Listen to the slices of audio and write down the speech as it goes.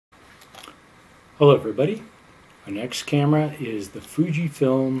Hello everybody. Our next camera is the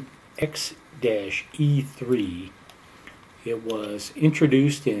Fujifilm X-E3. It was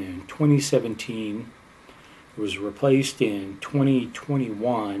introduced in 2017. It was replaced in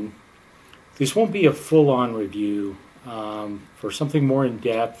 2021. This won't be a full-on review. For something more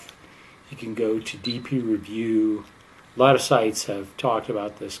in-depth, you can go to DP Review. A lot of sites have talked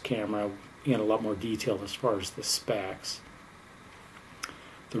about this camera in a lot more detail as far as the specs.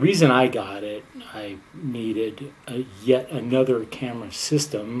 The reason I got it, I needed yet another camera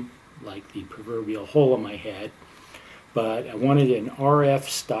system, like the proverbial hole in my head, but I wanted an RF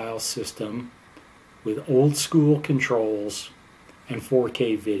style system with old school controls and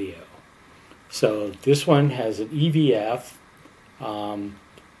 4K video. So this one has an EVF,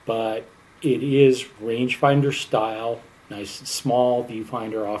 but it is rangefinder style, nice small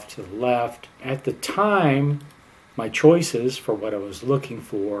viewfinder off to the left. At the time, my choices for what I was looking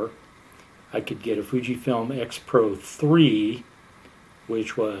for, I could get a Fujifilm X Pro 3,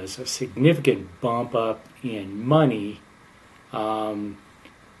 which was a significant bump up in money. It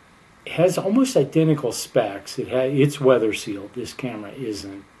has almost identical specs. It's weather sealed. This camera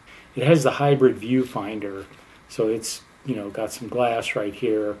isn't. It has the hybrid viewfinder, so it's got some glass right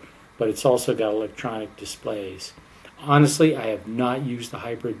here, but it's also got electronic displays. Honestly, I have not used the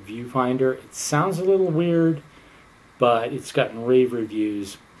hybrid viewfinder. It sounds a little weird, but it's gotten rave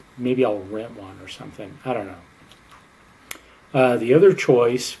reviews. Maybe I'll rent one or something. I don't know. The other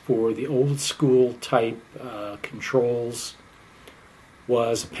choice for the old school type controls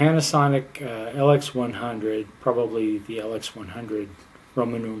was a Panasonic LX100, probably the LX100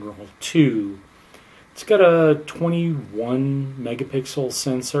 Roman numeral 2. It's got a 21 megapixel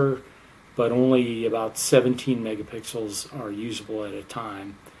sensor, but only about 17 megapixels are usable at a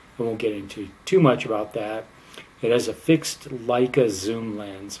time. I won't get into too much about that. It has a fixed Leica zoom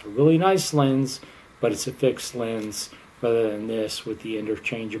lens, a really nice lens, but it's a fixed lens rather than this with the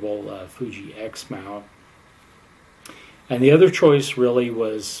interchangeable Fuji X mount. And the other choice really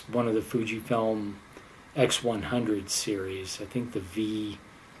was one of the Fujifilm X100 series. I think the V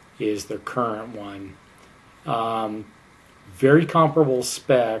is their current one. Very comparable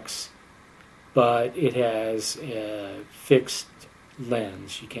specs, but it has a fixed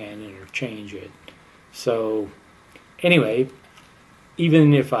lens. You can't interchange it. So anyway,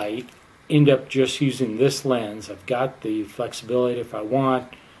 even if I end up just using this lens, I've got the flexibility if I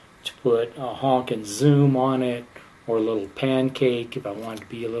want to put a honk and zoom on it, or a little pancake if I want to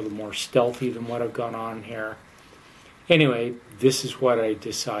be a little more stealthy than what I've got on here. Anyway, this is what I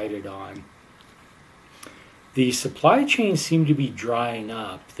decided on. The supply chain seemed to be drying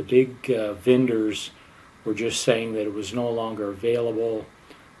up. The big vendors were just saying that it was no longer available.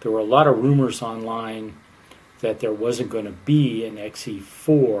 There were a lot of rumors online that there wasn't going to be an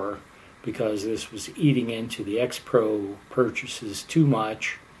X-E4 because this was eating into the X Pro purchases too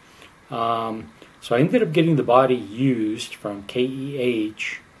much. So I ended up getting the body used from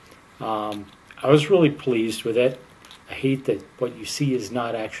KEH. I was really pleased with it. I hate that what you see is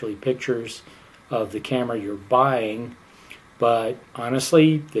not actually pictures of the camera you're buying, but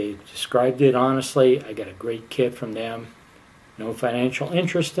honestly, they described it honestly. I got a great kit from them. No financial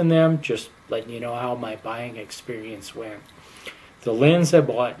interest in them, just letting you know how my buying experience went. The lens I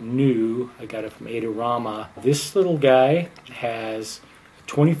bought new, I got it from Adorama. This little guy has a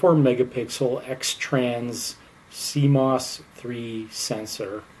 24 megapixel X-Trans CMOS 3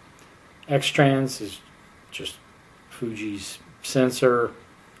 sensor. X-Trans is just Fuji's sensor.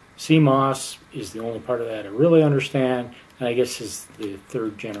 CMOS is the only part of that I really understand, and I guess is the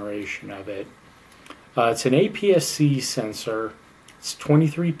third generation of it. It's an APS-C sensor. It's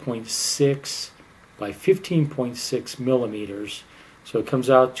 23.6 by 15.6 millimeters, so it comes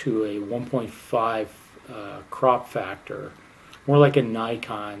out to a 1.5 crop factor, more like a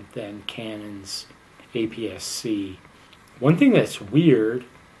Nikon than Canon's APS-C. One thing that's weird,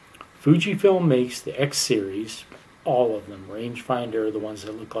 Fujifilm makes the X series, all of them, rangefinder, the ones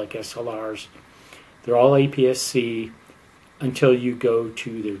that look like SLRs, they're all APS-C until you go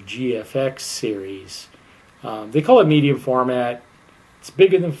to their GFX series. They call it medium format. It's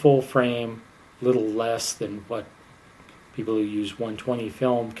bigger than full frame, a little less than what people who use 120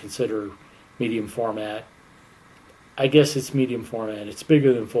 film consider medium format. I guess it's medium format. It's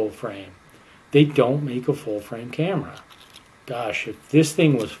bigger than full frame. They don't make a full frame camera. Gosh, if this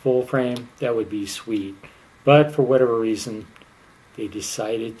thing was full frame, that would be sweet. But for whatever reason, they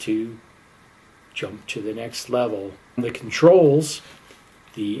decided to jump to the next level. The controls,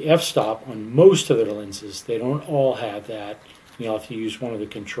 the f-stop on most of their lenses, they don't all have that. You'll have to use one of the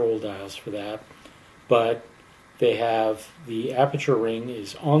control dials for that. But they have the aperture ring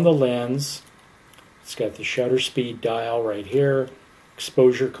is on the lens. It's got the shutter speed dial right here,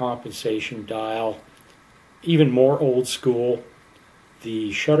 exposure compensation dial. Even more old school,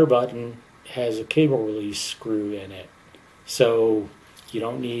 the shutter button has a cable release screw in it. So you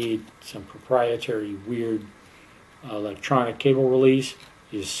don't need some proprietary weird electronic cable release.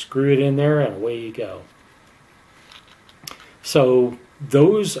 You just screw it in there and away you go. So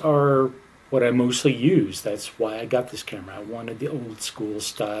those are what I mostly use. That's why I got this camera. I wanted the old school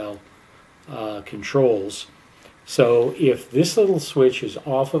style controls. So if this little switch is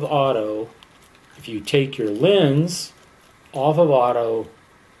off of auto, if you take your lens off of auto,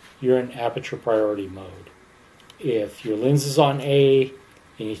 you're in aperture priority mode. If your lens is on A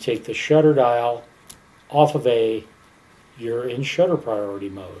and you take the shutter dial off of A, you're in shutter priority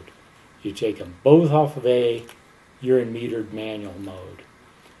mode. You take them both off of A, you're in metered manual mode.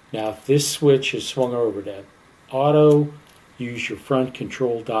 Now if this switch is swung over to auto, use your front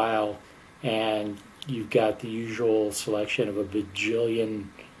control dial and you've got the usual selection of a bajillion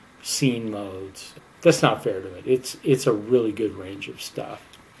scene modes. That's not fair to it. It's a really good range of stuff.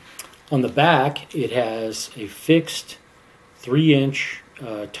 On the back, it has a fixed 3-inch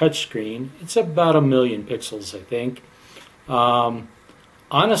touchscreen. It's about 1 million pixels, I think.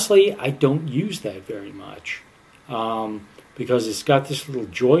 Honestly, I don't use that very much because it's got this little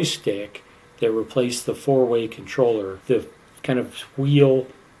joystick that replaced the 4-way controller. The kind of wheel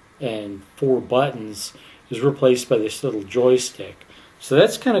and 4 buttons is replaced by this little joystick. So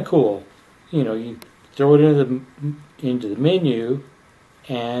that's kind of cool. You know, you throw it into the menu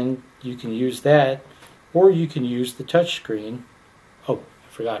and you can use that, or you can use the touchscreen. Oh,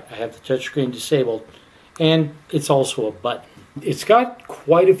 I forgot, I have the touchscreen disabled, and it's also a button. It's got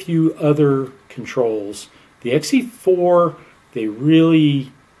quite a few other controls. The X-E4, they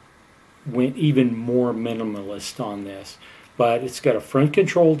really went even more minimalist on this, but it's got a front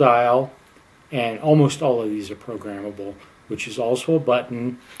control dial, and almost all of these are programmable, which is also a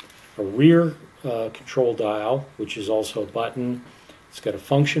button, a rear control dial, which is also a button. It's got a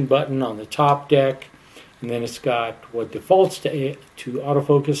function button on the top deck, and then it's got what defaults to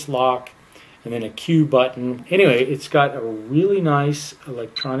autofocus lock, and then a Q button. Anyway, it's got a really nice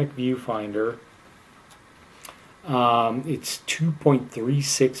electronic viewfinder. It's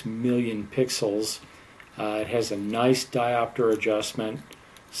 2.36 million pixels. It has a nice diopter adjustment,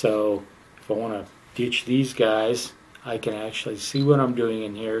 so if I want to ditch these guys, I can actually see what I'm doing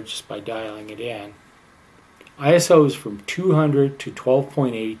in here just by dialing it in. ISO is from 200 to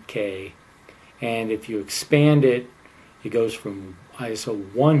 12.8K, and if you expand it, it goes from ISO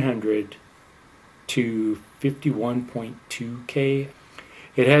 100 to 51.2K.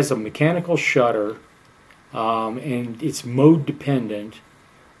 It has a mechanical shutter, and it's mode dependent,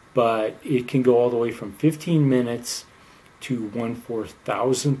 but it can go all the way from 15 minutes to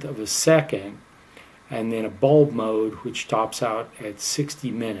 1/4000th of a second, and then a bulb mode which tops out at 60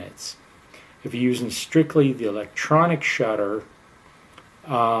 minutes. If you're using strictly the electronic shutter,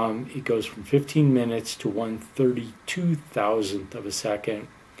 it goes from 15 minutes to 1/32,000th of a second,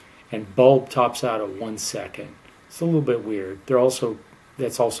 and bulb tops out at 1 second. It's a little bit weird.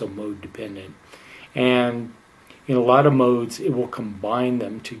 That's also mode dependent, and in a lot of modes it will combine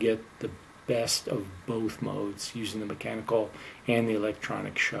them to get the best of both modes using the mechanical and the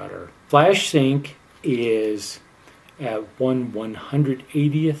electronic shutter. Flash sync is at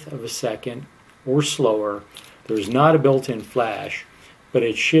 1/180th of a second or slower. There's not a built-in flash, but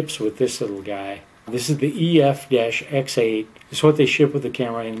it ships with this little guy. This is the EF-X8. This is what they ship with the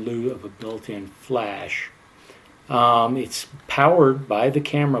camera in lieu of a built-in flash. It's powered by the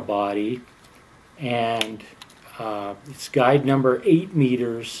camera body, and it's guide number 8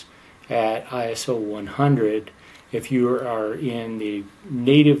 meters at ISO 100. If you are in the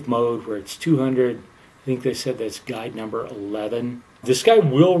native mode where it's 200, I think they said that's guide number 11. This guy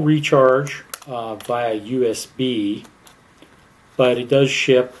will recharge via USB, but it does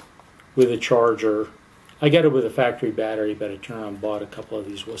ship with a charger. I got it with a factory battery, but I turned around and bought a couple of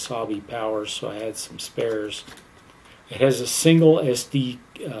these Wasabi Powers, so I had some spares. It has a single SD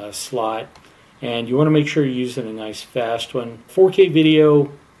slot, and you want to make sure you're using a nice fast one. 4K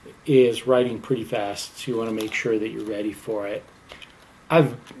video is writing pretty fast, so you want to make sure that you're ready for it.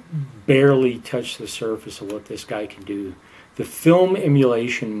 I've barely touched the surface of what this guy can do. The film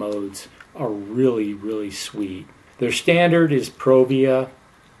emulation modes are really, really sweet. Their standard is Provia?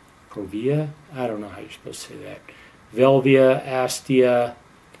 I don't know how you're supposed to say that. Velvia, Astia,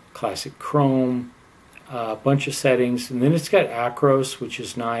 Classic Chrome, a bunch of settings. And then it's got Acros, which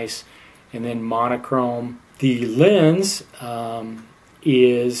is nice, and then Monochrome. The lens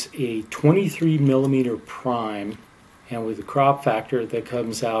is a 23mm prime, and with a crop factor that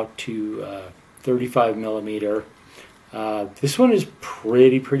comes out to 35 millimeter. This one is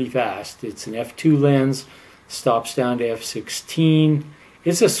pretty fast. It's an f2 lens, stops down to f16.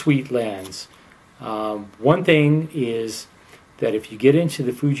 It's a sweet lens. One thing is that if you get into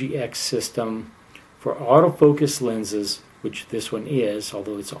the Fuji X system for autofocus lenses, which this one is,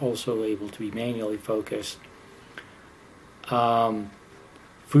 although it's also able to be manually focused,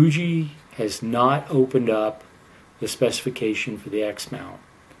 Fuji has not opened up the specification for the X mount.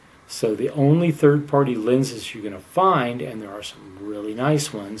 So the only third-party lenses you're going to find, and there are some really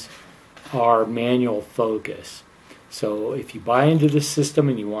nice ones, are manual focus. So if you buy into this system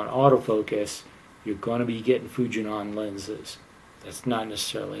and you want autofocus, you're going to be getting Fujinon lenses. That's not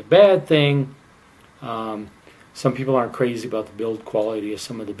necessarily a bad thing. Some people aren't crazy about the build quality of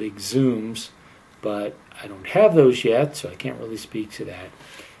some of the big zooms, but I don't have those yet, so I can't really speak to that.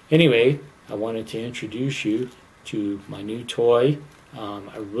 Anyway, I wanted to introduce you to my new toy.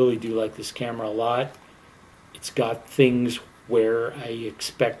 I really do like this camera a lot. It's got things where I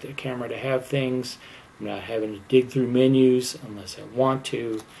expect a camera to have things. I'm not having to dig through menus unless I want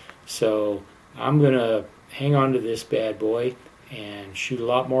to. So I'm going to hang on to this bad boy and shoot a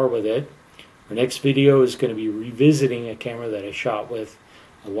lot more with it. Our next video is going to be revisiting a camera that I shot with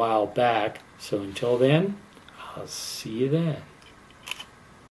a while back. So until then, I'll see you then.